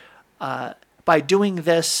says, by doing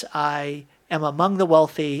this, I am among the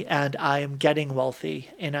wealthy and I am getting wealthy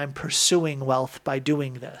and I'm pursuing wealth by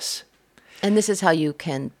doing this. And this is how you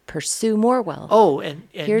can pursue more wealth. Oh, and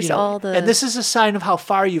Here's all the- and this is a sign of how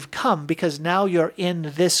far you've come, because now you're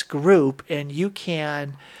in this group and you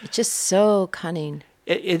can. It's just so cunning.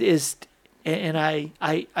 It is, and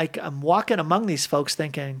I'm walking among these folks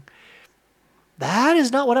thinking, that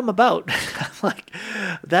is not what I'm about. I'm like,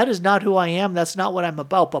 that is not who I am. That's not what I'm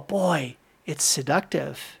about. But boy, it's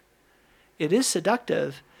seductive. It is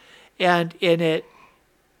seductive. And in it,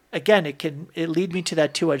 again, it lead me to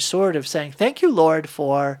that two-edged sword of saying, thank you, Lord,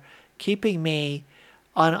 for keeping me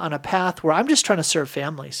on a path where I'm just trying to serve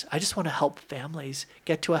families. I just want to help families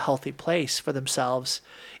get to a healthy place for themselves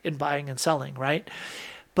in buying and selling, right?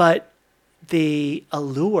 But the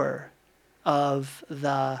allure of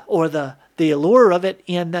the allure of it,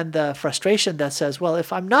 and then the frustration that says, well,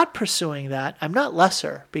 if I'm not pursuing that, I'm not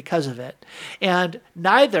lesser because of it. And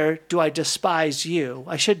neither do I despise you.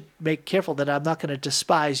 I should make careful that I'm not going to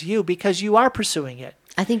despise you because you are pursuing it.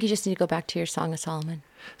 I think you just need to go back to your Song of Solomon.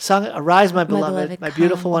 Song, arise, my beloved, beloved, my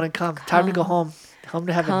beautiful come, one, and come. Time to go home. Home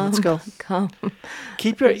to heaven. Let's go. Come.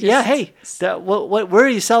 Keep your Hey, where are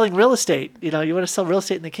you selling real estate? You want to sell real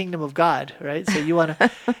estate in the kingdom of God, right? So you want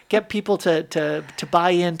to get people to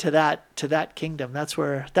buy into that kingdom. That's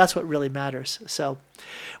what really matters. So,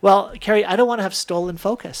 well, Carrie, I don't want to have stolen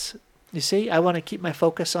focus. You see, I want to keep my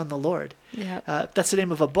focus on the Lord. Yeah. That's the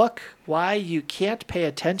name of a book. Why You Can't Pay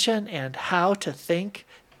Attention and How to Think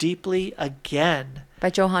Deeply Again.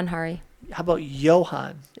 By Johann Hari. How about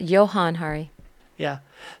Johann? Johann Hari. Yeah.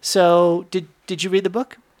 So did you read the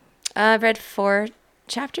book? I read 3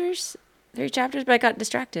 chapters, but I got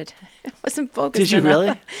distracted. I wasn't focused. Did you enough.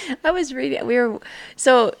 really? I was reading.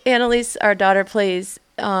 So Annalise, our daughter, plays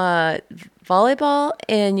volleyball,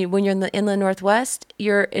 and when you're in the inland Northwest,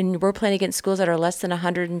 we're playing against schools that are less than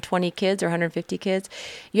 120 kids or 150 kids.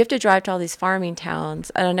 You have to drive to all these farming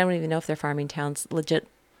towns. I don't even know if they're farming towns, legit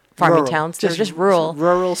farming towns. They're just rural.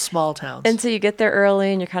 Rural, small towns. And so you get there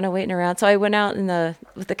early and you're kind of waiting around. So I went out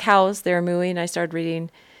with the cows. They were mooing. I started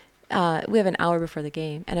reading. We have an hour before the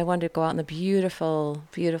game. And I wanted to go out in the beautiful,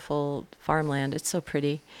 beautiful farmland. It's so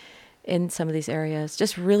pretty in some of these areas.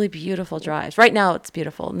 Just really beautiful drives. Right now it's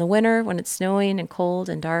beautiful. In the winter, when it's snowing and cold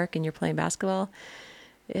and dark and you're playing basketball,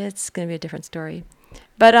 it's going to be a different story.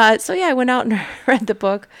 But I went out and read the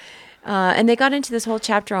book. And they got into this whole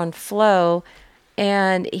chapter on flow.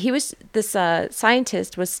 And this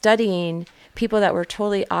scientist was studying people that were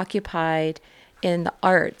totally occupied in the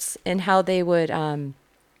arts and how they would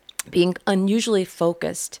being unusually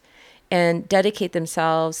focused and dedicate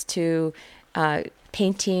themselves to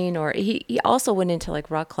painting, or he also went into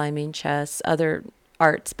like rock climbing, chess, other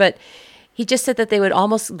arts. But he just said that they would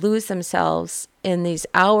almost lose themselves in these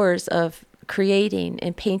hours of creating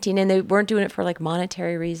and painting, and they weren't doing it for like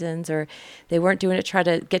monetary reasons, or they weren't doing it to try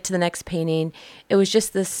to get to the next painting. It was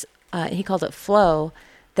just this he called it flow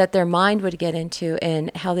that their mind would get into,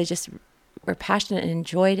 and how they just were passionate and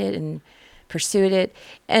enjoyed it and pursued it.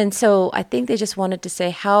 And so I think they just wanted to say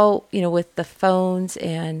how, with the phones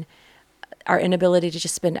and our inability to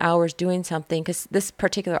just spend hours doing something, because this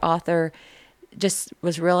particular author just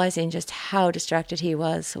was realizing just how distracted he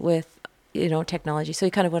was with technology. So he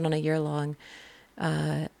kind of went on a year-long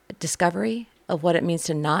discovery of what it means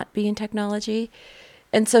to not be in technology.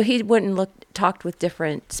 And so he went and talked with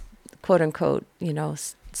different, quote unquote,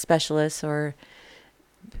 specialists or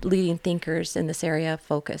leading thinkers in this area of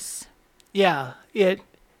focus. Yeah.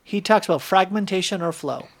 He talks about fragmentation or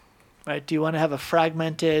flow, right? Do you want to have a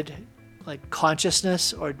fragmented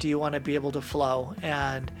consciousness, or do you want to be able to flow?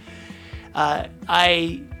 And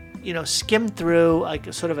I skimmed through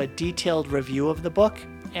sort of a detailed review of the book,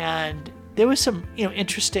 and there was some,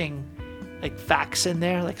 interesting facts in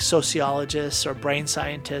there, like sociologists or brain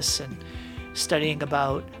scientists, and studying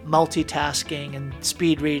about multitasking and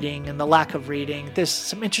speed reading and the lack of reading. There's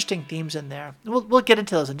some interesting themes in there. We'll get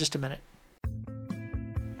into those in just a minute.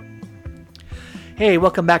 Hey,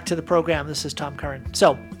 welcome back to the program. This is Tom Curran.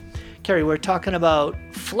 So, Carrie, we're talking about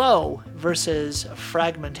flow versus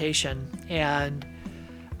fragmentation, and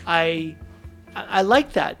I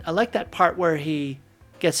like that. I like that part where he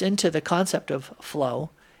gets into the concept of flow.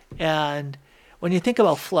 And when you think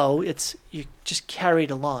about flow, it's you just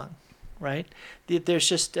carried along, right? There's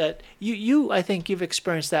just I think you've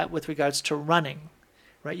experienced that with regards to running,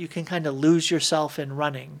 right? You can kind of lose yourself in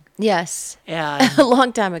running. Yes. And a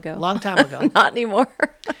long time ago. Not anymore.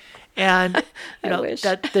 And you know wish.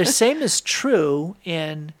 that the same is true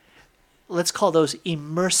in, let's call those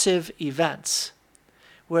immersive events,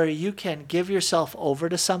 where you can give yourself over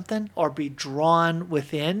to something or be drawn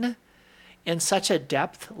within in such a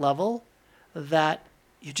depth level that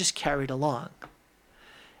you just carried along.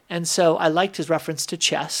 And so I liked his reference to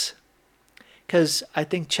chess, because I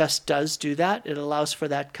think chess does do that. It allows for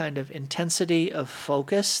that kind of intensity of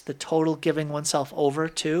focus, the total giving oneself over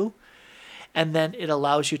to, and then it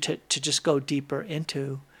allows you to just go deeper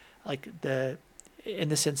into, like in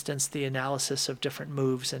this instance, the analysis of different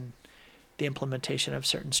moves and the implementation of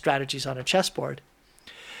certain strategies on a chessboard.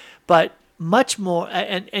 But much more,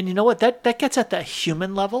 and you know what, that gets at the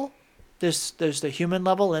human level. There's the human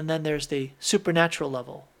level, and then there's the supernatural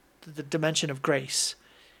level, the dimension of grace,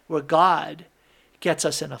 where God gets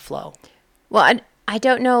us in a flow. Well, I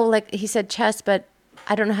don't know, like he said chess, but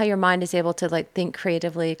I don't know how your mind is able to like think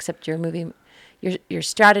creatively, except you're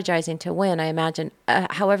strategizing to win, I imagine.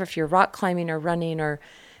 However, if you're rock climbing or running or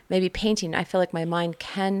maybe painting, I feel like my mind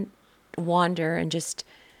can wander and just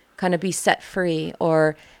kind of be set free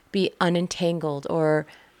or be unentangled, or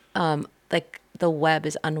like the web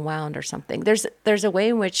is unwound or something. There's a way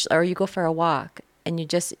in which, or you go for a walk and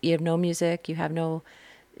you have no music, you have no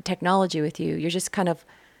technology with you. You're just kind of,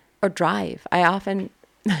 or drive. I often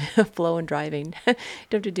flow in driving. Don't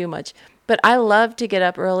have to do much. But I love to get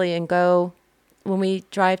up early and go, when we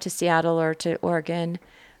drive to Seattle or to Oregon,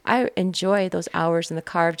 I enjoy those hours in the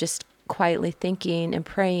car of just quietly thinking and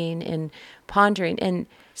praying and pondering. And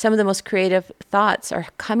some of the most creative thoughts are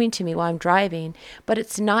coming to me while I'm driving, but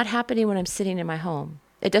it's not happening when I'm sitting in my home.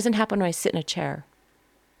 It doesn't happen when I sit in a chair.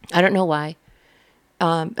 I don't know why.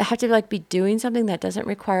 I have to be doing something that doesn't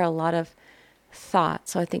require a lot of thought.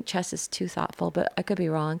 So I think chess is too thoughtful, but I could be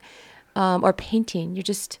wrong. Or painting. You're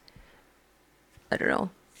just, I don't know,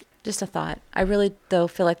 just a thought. I really, though,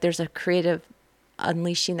 feel like there's a creative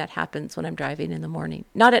unleashing that happens when I'm driving in the morning.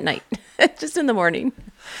 Not at night, just in the morning.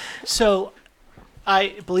 So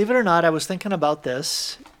believe it or not, I was thinking about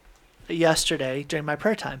this yesterday during my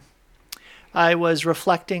prayer time. I was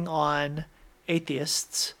reflecting on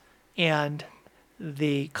atheists and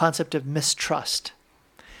the concept of mistrust,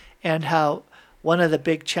 and how one of the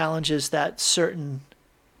big challenges that certain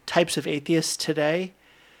types of atheists today,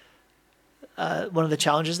 one of the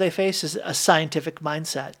challenges they face is a scientific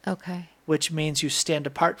mindset. Okay. Which means you stand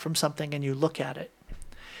apart from something and you look at it,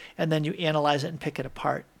 and then you analyze it and pick it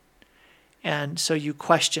apart. And so you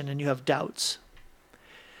question and you have doubts.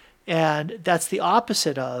 And that's the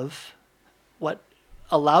opposite of what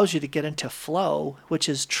allows you to get into flow, which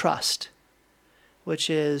is trust, which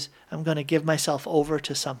is, I'm going to give myself over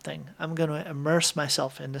to something. I'm going to immerse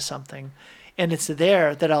myself into something. And it's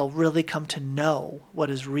there that I'll really come to know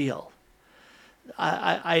what is real.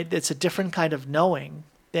 It's a different kind of knowing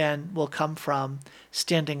than will come from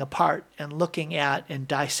standing apart and looking at and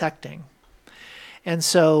dissecting. And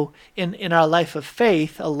so in our life of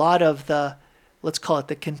faith, a lot of the, let's call it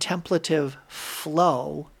the contemplative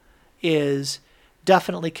flow, is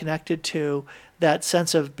definitely connected to that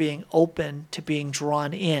sense of being open to being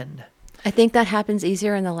drawn in. I think that happens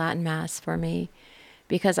easier in the Latin Mass for me,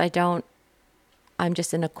 because I'm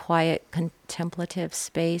just in a quiet contemplative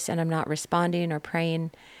space and I'm not responding or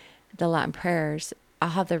praying the Latin prayers. I'll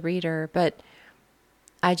have the reader, but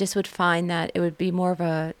I just would find that it would be more of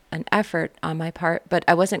an effort on my part, but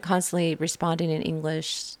I wasn't constantly responding in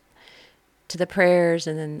English to the prayers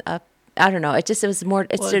and then up. I don't know. It was more,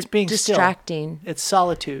 it's being distracting. Still. It's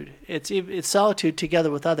solitude. It's solitude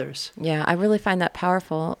together with others. Yeah. I really find that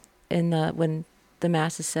powerful when the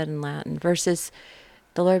Mass is said in Latin versus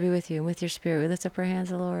the Lord be with you and with your spirit. We lift up our hands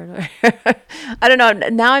to the Lord. I don't know.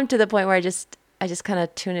 Now I'm to the point where I just kind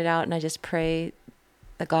of tune it out and I just pray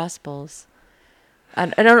the Gospels. I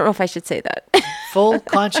don't know if I should say that. Full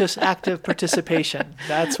conscious active participation.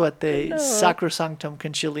 That's what the Sacrosanctum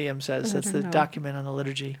Concilium says. That's the document on the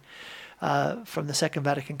liturgy from the Second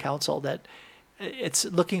Vatican Council that it's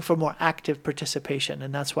looking for more active participation,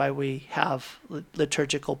 and that's why we have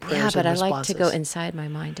liturgical prayers Yeah, but and I responses. like to go inside my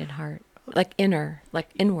mind and heart, like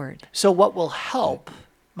inward. So what will help,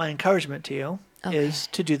 my encouragement to you, is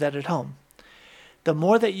to do that at home. The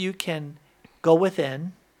more that you can go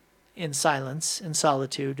within in silence, in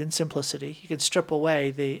solitude, in simplicity, you can strip away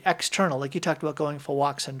the external, like you talked about going for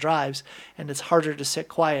walks and drives, and it's harder to sit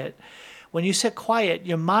quiet. When you sit quiet,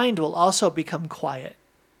 your mind will also become quiet.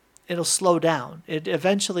 It'll slow down. It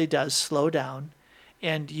eventually does slow down,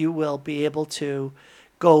 and you will be able to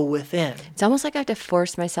go within. It's almost like I have to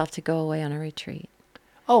force myself to go away on a retreat.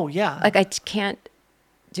 Oh, yeah. Like I can't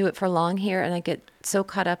do it for long here, and I get so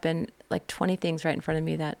caught up in like 20 things right in front of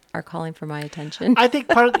me that are calling for my attention. I think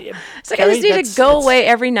part of the... It's like I just need to go away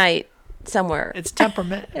every night somewhere. It's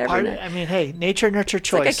temperament. Every night. I mean, hey, nature, nurture,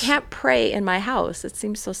 choice. It's like I can't pray in my house. It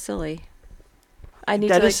seems so silly. I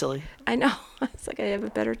need That to, is silly. I know. It's like I have a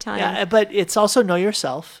better time. Yeah, but it's also know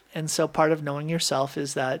yourself. And so part of knowing yourself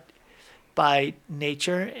is that by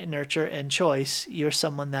nature, nurture, and choice, you're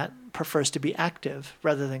someone that prefers to be active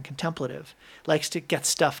rather than contemplative, likes to get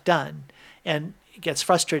stuff done, and gets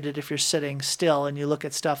frustrated if you're sitting still and you look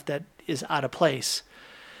at stuff that is out of place.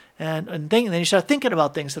 And then you start thinking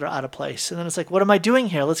about things that are out of place. And then it's like, what am I doing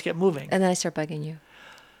here? Let's get moving. And then I start bugging you.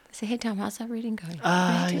 I say, hey, Tom, how's that reading going? What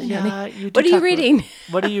are you doing, Yeah, honey? What are you reading?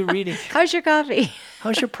 What are you reading? How's your coffee?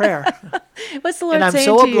 How's your prayer? What's the Lord And I'm saying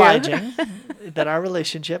so to you? obliging that our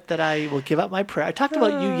relationship, that I will give up my prayer. I talked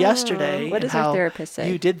about you yesterday. What and does our how therapist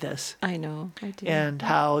say? You did this. I know, I do. And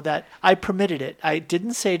how that I permitted it. I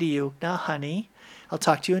didn't say to you, now, honey, I'll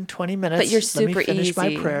talk to you in 20 minutes. But you're Let super me finish easy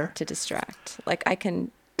my prayer. to distract. Like I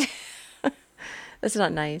can, that's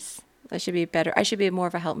not nice. I should be better. I should be more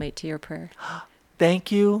of a helpmate to your prayer.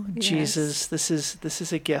 Thank you, Yes. Jesus. This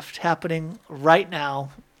is a gift happening right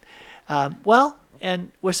now. Well,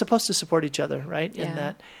 and we're supposed to support each other, right? In Yeah.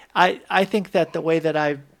 that, I think that the way that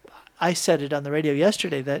I said it on the radio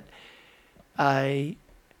yesterday, that I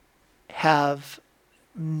have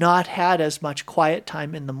not had as much quiet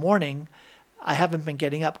time in the morning. I haven't been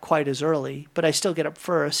getting up quite as early, but I still get up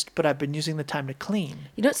first. But I've been using the time to clean.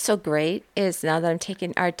 You know what's so great is now that I'm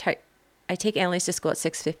taking I take Annalise to school at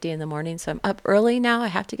 6:50 in the morning, so I'm up early now. I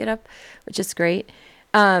have to get up, which is great.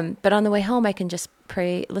 But on the way home, I can just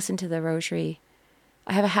pray, listen to the rosary.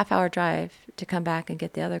 I have a half-hour drive to come back and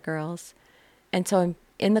get the other girls. And so I'm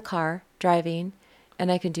in the car driving,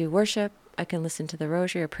 and I can do worship. I can listen to the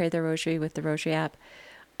rosary or pray the rosary with the rosary app,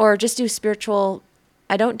 or just do spiritual.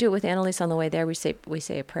 I don't do it with Annalise on the way there. We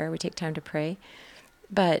say a prayer. We take time to pray.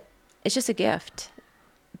 But it's just a gift.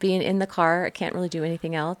 Being in the car, I can't really do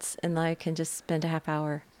anything else, and I can just spend a half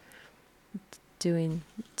hour doing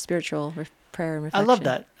spiritual prayer and reflection. I love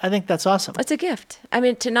that. I think that's awesome. It's a gift. I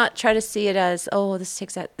mean, to not try to see it as, oh, this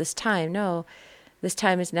takes this time. No, this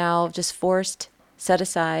time is now just forced, set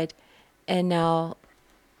aside, and now,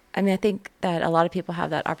 I mean, I think that a lot of people have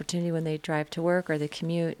that opportunity when they drive to work or they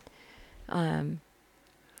commute,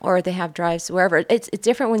 or they have drives wherever. It's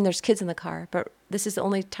different when there's kids in the car, but this is the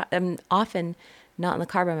only time. I'm often not in the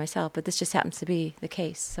car by myself, but this just happens to be the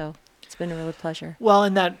case. So it's been a real pleasure. Well,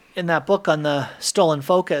 in that book on the stolen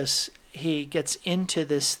focus, he gets into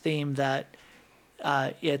this theme that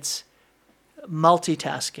it's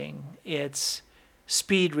multitasking, it's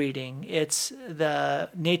speed reading, it's the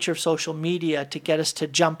nature of social media to get us to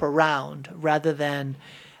jump around rather than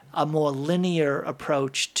a more linear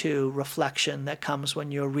approach to reflection that comes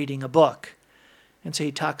when you're reading a book. And so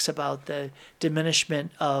he talks about the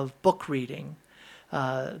diminishment of book reading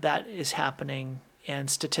that is happening, and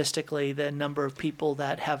statistically the number of people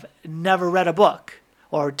that have never read a book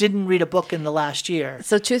or didn't read a book in the last year.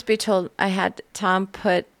 So truth be told, I had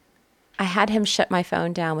him shut my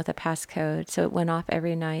phone down with a passcode, so it went off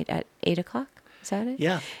every night at 8:00. Is that it?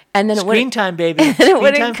 Yeah. And then Screen time, baby. Screen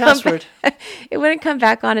Screen time password. It wouldn't come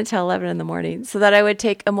back on until 11 in the morning, so that I would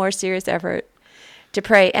take a more serious effort to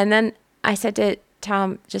pray. And then I said to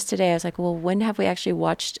Tom just today, I was like, well, when have we actually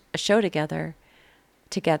watched a show together?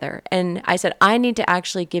 And I said, I need to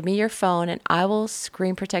actually give me your phone, and I will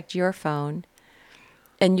screen protect your phone,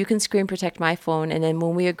 and you can screen protect my phone. And then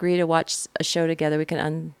when we agree to watch a show together, we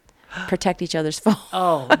can protect each other's phone.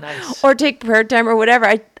 Oh, nice. Or take prayer time or whatever.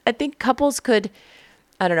 I think couples could,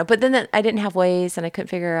 I don't know. But then I didn't have Waze, and I couldn't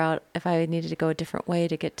figure out if I needed to go a different way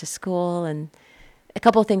to get to school. And a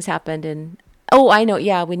couple of things happened. And, oh, I know.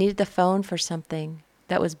 Yeah, we needed the phone for something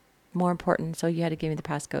that was more important. So you had to give me the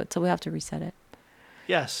passcode. So we'll have to reset it.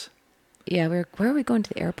 Yes. Yeah, where are we going,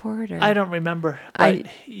 to the airport? Or I don't remember. But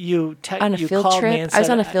you on a field called trip. me and I was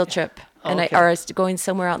said, on a field trip, and okay. I was going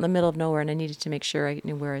somewhere out in the middle of nowhere, and I needed to make sure I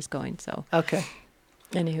knew where I was going. So Okay.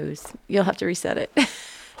 Anywho's, you'll have to reset it.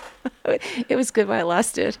 It was good while it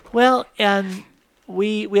lasted. Well, and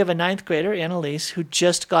we have a 9th grader, Annalise, who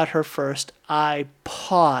just got her first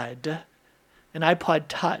iPod, an iPod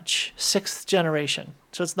Touch, 6th generation.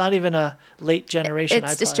 So it's not even a late generation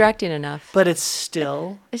It's iPod. distracting enough. But it's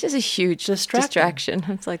still It's just a huge distraction.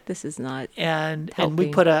 It's like, this is not and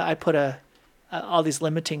helping. I put all these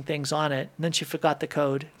limiting things on it, and then she forgot the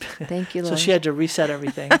code. Thank you, So Lord. she had to reset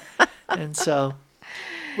everything. And so,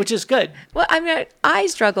 which is good. Well, I mean, I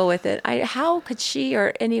struggle with it. How could she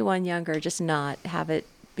or anyone younger just not have it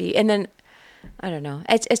be? And then, I don't know.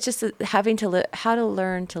 It's just having to how to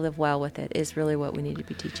learn to live well with it is really what we need to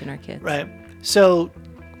be teaching our kids. Right. So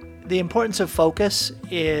the importance of focus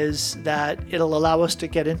is that it'll allow us to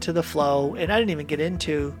get into the flow. And I didn't even get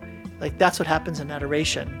into, like, that's what happens in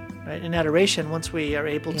adoration, right? In adoration, once we are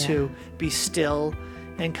able to be still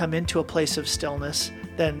and come into a place of stillness,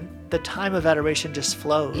 then the time of adoration just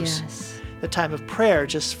flows. Yes. The time of prayer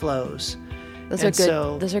just flows. Those And are good.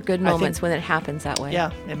 so Those are good I think- moments when it happens that way.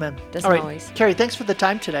 Yeah, amen. Doesn't all right, always. Carrie, thanks for the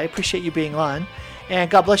time today. I appreciate you being on. And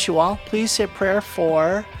God bless you all. Please say a prayer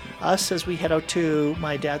for us as we head out to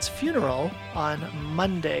my dad's funeral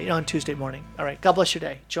on Tuesday morning. All right, God bless your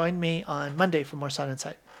day. Join me on Monday for more Sound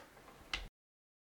Insight.